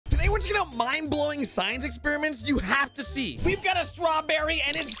we're checking out mind-blowing science experiments you have to see. We've got a strawberry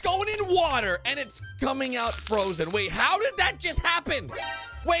and it's going in water and it's coming out frozen. Wait, how did that just happen?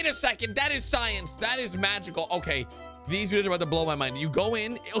 Wait a second, that is science. That is magical. Okay, these videos are about to blow my mind. You go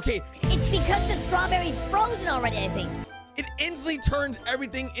in, okay. It's because the strawberry's frozen already, I think. It instantly turns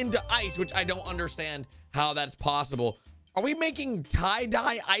everything into ice, which I don't understand how that's possible. Are we making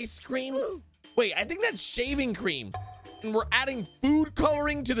tie-dye ice cream? Wait, I think that's shaving cream. And we're adding food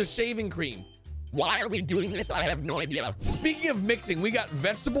coloring to the shaving cream. Why are we doing this? I have no idea. Speaking of mixing, we got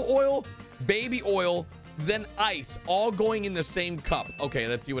vegetable oil, baby oil, then ice, all going in the same cup. Okay,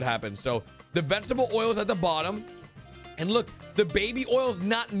 let's see what happens. So the vegetable oil is at the bottom. And look, the baby oil's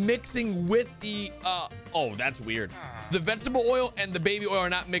not mixing with the, oh, that's weird. The vegetable oil and the baby oil are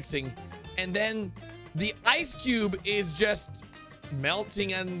not mixing. And then the ice cube is just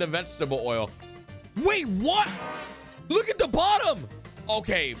melting in the vegetable oil. Wait, what? Look at the bottom.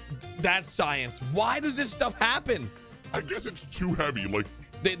 Okay, that's science. Why does this stuff happen? I guess it's too heavy. Like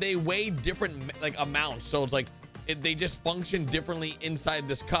they weigh different like amounts, so it's like they just function differently inside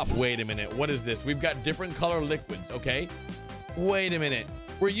this cup. Wait a minute, what is this? We've got different color liquids. Okay, wait a minute.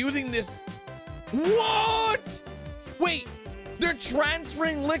 We're using this. What? Wait, they're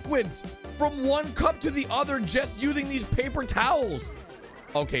transferring liquids from one cup to the other just using these paper towels.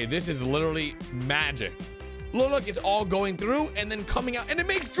 Okay, this is literally magic. Look, it's all going through and then coming out and it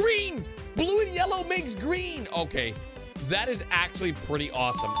makes green. Blue and yellow makes green. Okay, that is actually pretty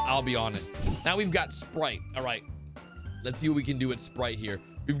awesome. I'll be honest. Now we've got Sprite. All right, let's see what we can do with Sprite here.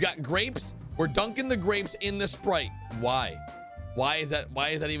 We've got grapes. We're dunking the grapes in the Sprite. Why? Why is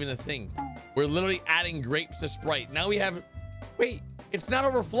that even a thing? We're literally adding grapes to Sprite. Now we have, wait, it's not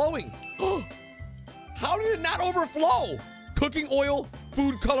overflowing. How did it not overflow? Cooking oil,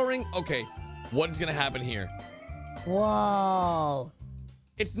 food coloring. Okay, what is gonna happen here? Whoa.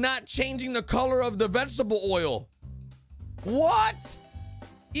 It's not changing the color of the vegetable oil. What?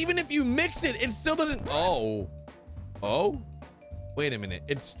 Even if you mix it, it still doesn't. Oh, wait a minute.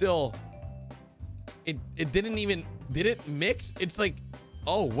 It's still, it didn't even, did it mix? It's like,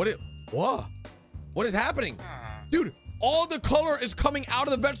 oh, what is happening? Dude, all the color is coming out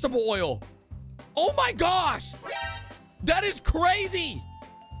of the vegetable oil. Oh my gosh. That is crazy.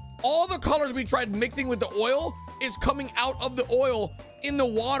 All the colors we tried mixing with the oil is coming out of the oil in the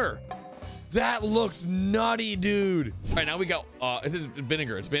water. That looks nutty, dude. All right, now we got, this is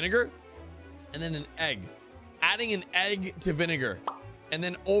vinegar. It's vinegar and then an egg. Adding an egg to vinegar. And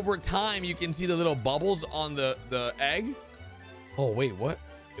then over time, you can see the little bubbles on the egg. Oh, wait, what?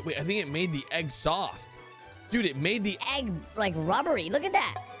 Wait, I think it made the egg soft. Dude, it made the egg like rubbery. Look at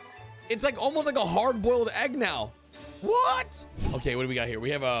that. It's like almost like a hard-boiled egg now. What? Okay, what do we got here? We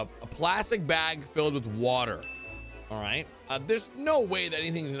have a plastic bag filled with water. All right. There's no way that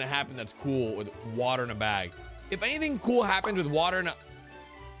anything's gonna happen that's cool with water in a bag. If anything cool happens with water in a...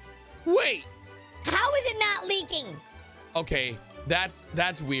 Wait. How is it not leaking? Okay,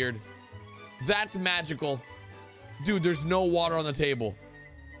 that's weird. That's magical. Dude, there's no water on the table.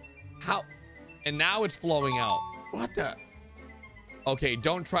 How? And now it's flowing out. What the? Okay,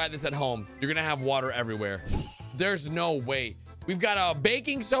 don't try this at home. You're gonna have water everywhere. There's no way. We've got a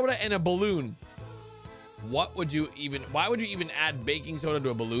baking soda and a balloon. Why would you even add baking soda to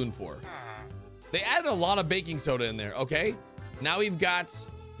a balloon for? They added a lot of baking soda in there, okay? Now we've got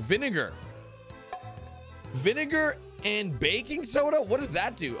vinegar. Vinegar and baking soda? What does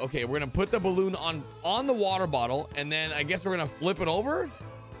that do? Okay, we're gonna put the balloon on the water bottle and then I guess we're gonna flip it over.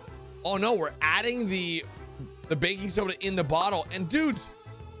 Oh no, we're adding the baking soda in the bottle and dudes.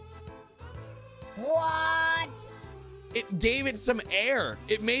 What? It gave it some air.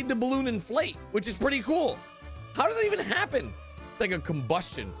 It made the balloon inflate, which is pretty cool. How does that even happen? It's like a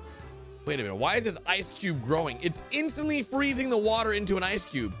combustion. Wait a minute, why is this ice cube growing? It's instantly freezing the water into an ice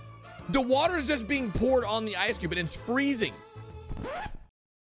cube. The water is just being poured on the ice cube and it's freezing.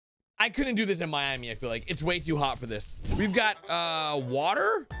 I couldn't do this in Miami, I feel like. It's way too hot for this. We've got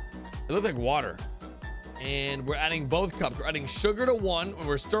water. It looks like water. And we're adding both cups. We're adding sugar to one when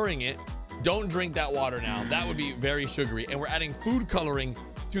we're stirring it. Don't drink that water now. That would be very sugary. And we're adding food coloring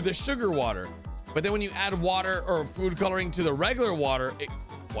to the sugar water. But then when you add water or food coloring to the regular water,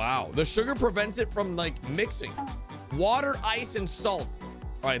 wow. The sugar prevents it from like mixing. Water, ice, and salt.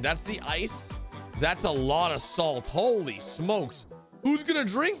 All right, that's the ice. That's a lot of salt. Holy smokes. Who's gonna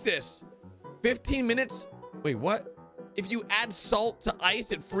drink this? 15 minutes? Wait, what? If you add salt to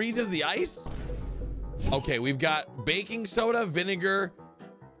ice, it freezes the ice? Okay, we've got baking soda, vinegar,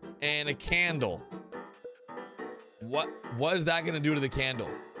 and a candle. What is that gonna do to the candle?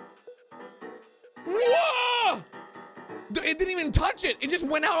 Whoa! It didn't even touch it. It just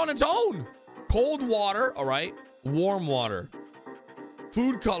went out on its own. Cold water. All right. Warm water.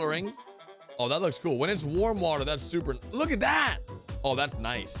 Food coloring. Oh, that looks cool. When it's warm water, that's super. Look at that. Oh, that's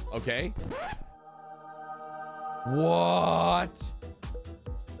nice. Okay. What?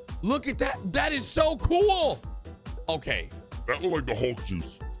 Look at that. That is so cool. Okay. That looked like the Hulk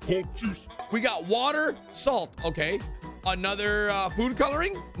juice. Hulk juice. We got water, salt. Okay. Another food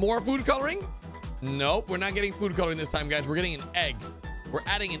coloring. More food coloring. Nope. We're not getting food coloring this time, guys. We're getting an egg. We're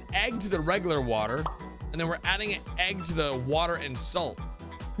adding an egg to the regular water. And then we're adding an egg to the water and salt.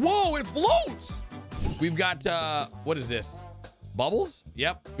 Whoa, it floats. We've got, what is this? Bubbles?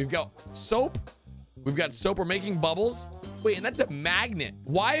 Yep. We've got soap. We've got soap. We're making bubbles. Wait, and that's a magnet.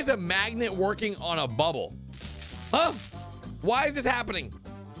 Why is a magnet working on a bubble? Huh? Why is this happening?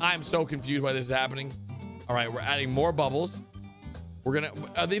 I'm so confused why this is happening. All right, we're adding more bubbles. We're gonna,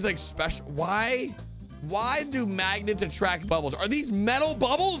 are these like special? Why do magnets attract bubbles? Are these metal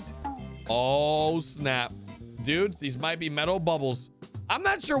bubbles? Oh, snap. Dude, these might be metal bubbles. I'm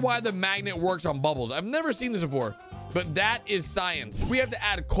not sure why the magnet works on bubbles. I've never seen this before, but that is science. We have to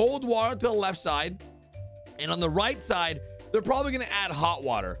add cold water to the left side. And on the right side, they're probably gonna add hot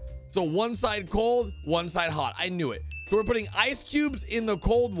water. So one side cold, one side hot. I knew it. So we're putting ice cubes in the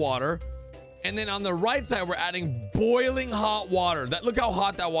cold water. And then on the right side, we're adding boiling hot water. Look how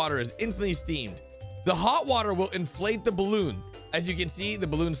hot that water is, instantly steamed. The hot water will inflate the balloon. As you can see, the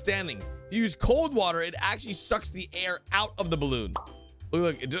balloon's standing. If you use cold water, it actually sucks the air out of the balloon.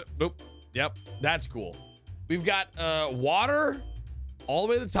 Look, nope. Yep, that's cool. We've got water all the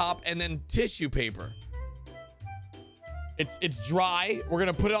way to the top and then tissue paper. It's dry. We're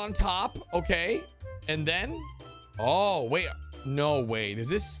gonna put it on top, okay? And then, oh, wait, no way. Does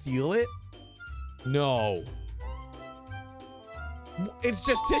this seal it? No. It's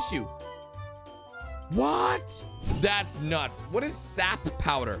just tissue. What? That's nuts. What is sap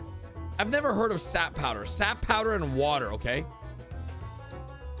powder? I've never heard of sap powder. Sap powder and water, okay?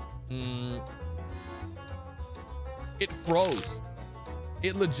 It froze.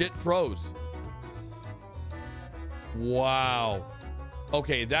 It legit froze. Wow.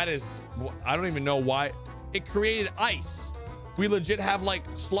 Okay, that is, I don't even know why. It created ice. We legit have like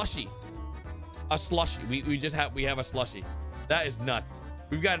slushy. A slushy. We have a slushy. That is nuts.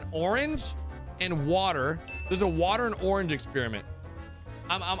 We've got an orange and water. There's a water and orange experiment.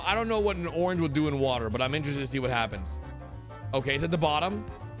 I don't know what an orange would do in water, but I'm interested to see what happens. Okay, it's at the bottom.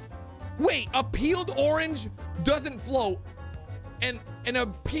 Wait, a peeled orange doesn't float, and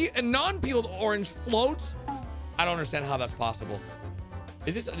a non-peeled orange floats? I don't understand how that's possible.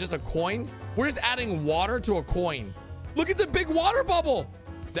 Is this just a coin? We're just adding water to a coin. Look at the big water bubble.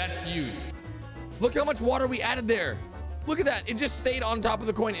 That's huge. Look how much water we added there. Look at that. It just stayed on top of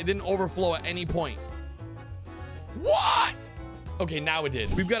the coin. It didn't overflow at any point. What? Okay, now it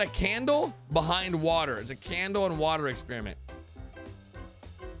did. We've got a candle behind water. It's a candle and water experiment.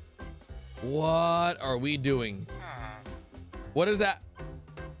 What are we doing? What is that?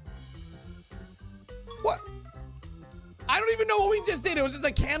 What? I don't even know what we just did. It was just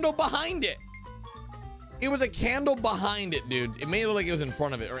a candle behind it. It was a candle behind it, dude. It made it look like it was in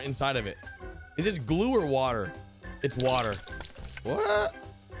front of it or inside of it. Is this glue or water? It's water. What?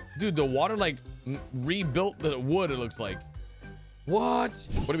 Dude, the water like rebuilt the wood, it looks like. What?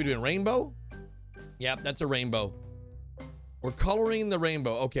 What are we doing? Rainbow? Yep, that's a rainbow. We're coloring the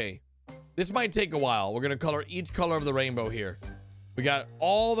rainbow. Okay. This might take a while. We're gonna color each color of the rainbow here. We got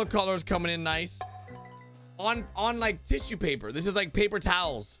all the colors coming in nice. On like tissue paper. This is like paper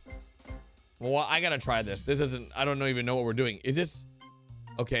towels. Well, I gotta try this. This isn't, I don't even know what we're doing. Is this,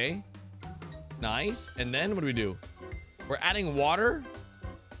 okay. Nice. And then what do we do? We're adding water.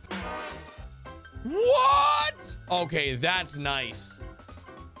 What? Okay, that's nice.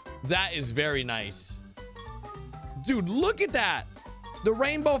 That is very nice. Dude, look at that. The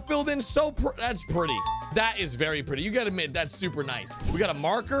rainbow filled in so, that's pretty. That is very pretty. You gotta admit, that's super nice. We got a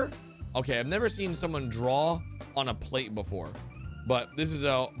marker. Okay, I've never seen someone draw on a plate before, but this is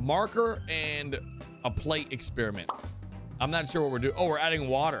a marker and a plate experiment. I'm not sure what we're doing. Oh, we're adding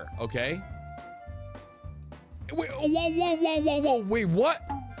water. Okay. Wait, whoa. Wait, what?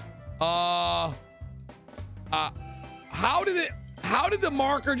 How did the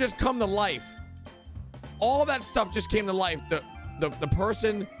marker just come to life? All that stuff just came to life. The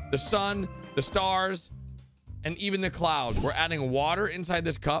person, the sun, the stars, and even the clouds. We're adding water inside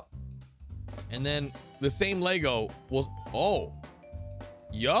this cup. And then the same Lego will, oh.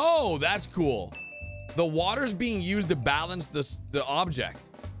 Yo, that's cool. The water's being used to balance the object.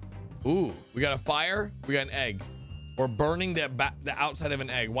 Ooh, we got a fire, we got an egg. We're burning the outside of an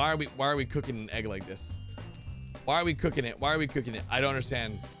egg. Why are we cooking an egg like this? Why are we cooking it? Why are we cooking it? I don't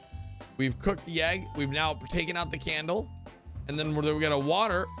understand. We've cooked the egg. We've now taken out the candle. And then we're gonna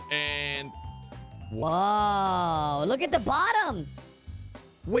water and... Whoa, look at the bottom.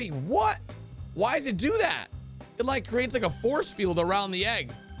 Wait, what? Why does it do that? It like creates like a force field around the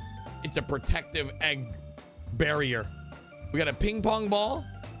egg. It's a protective egg barrier. We got a ping pong ball.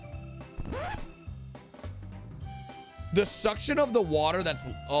 The suction of the water that's...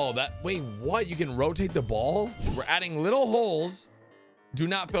 Oh, that... Wait, what? You can rotate the ball? We're adding little holes. Do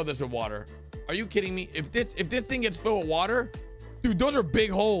not fill this with water. Are you kidding me? If this thing gets filled with water... Dude, those are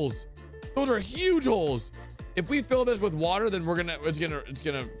big holes. Those are huge holes. If we fill this with water, then it's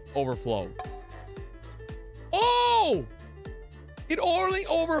gonna overflow. Oh! It only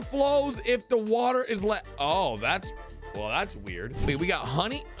overflows if the water is let... Oh, that's weird. Wait, we got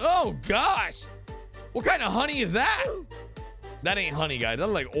honey? Oh, gosh. What kind of honey is that? That ain't honey, guys. That's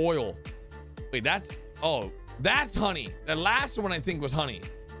like oil. Wait, that's... Oh, that's honey. That last one, I think, was honey.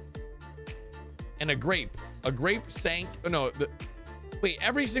 And a grape. A grape sank... Oh, no. Wait,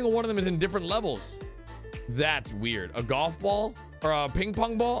 every single one of them is in different levels. That's weird. A golf ball or a ping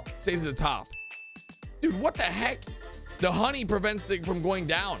pong ball stays at the top. Dude, what the heck? The honey prevents it from going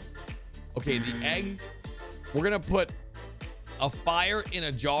down. Okay, the egg. We're going to put a fire in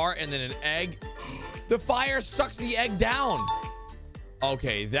a jar and then an egg. The fire sucks the egg down.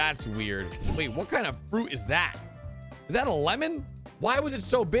 Okay, that's weird. Wait, what kind of fruit is that? Is that a lemon? Why was it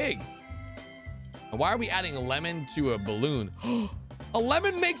so big? And why are we adding a lemon to a balloon? A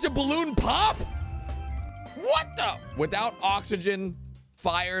lemon makes a balloon pop? What the? Without oxygen,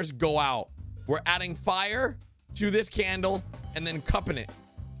 fires go out. We're adding fire to this candle and then cupping it.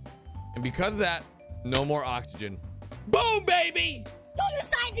 And because of that, no more oxygen. Boom, baby! Those are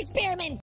science experiments.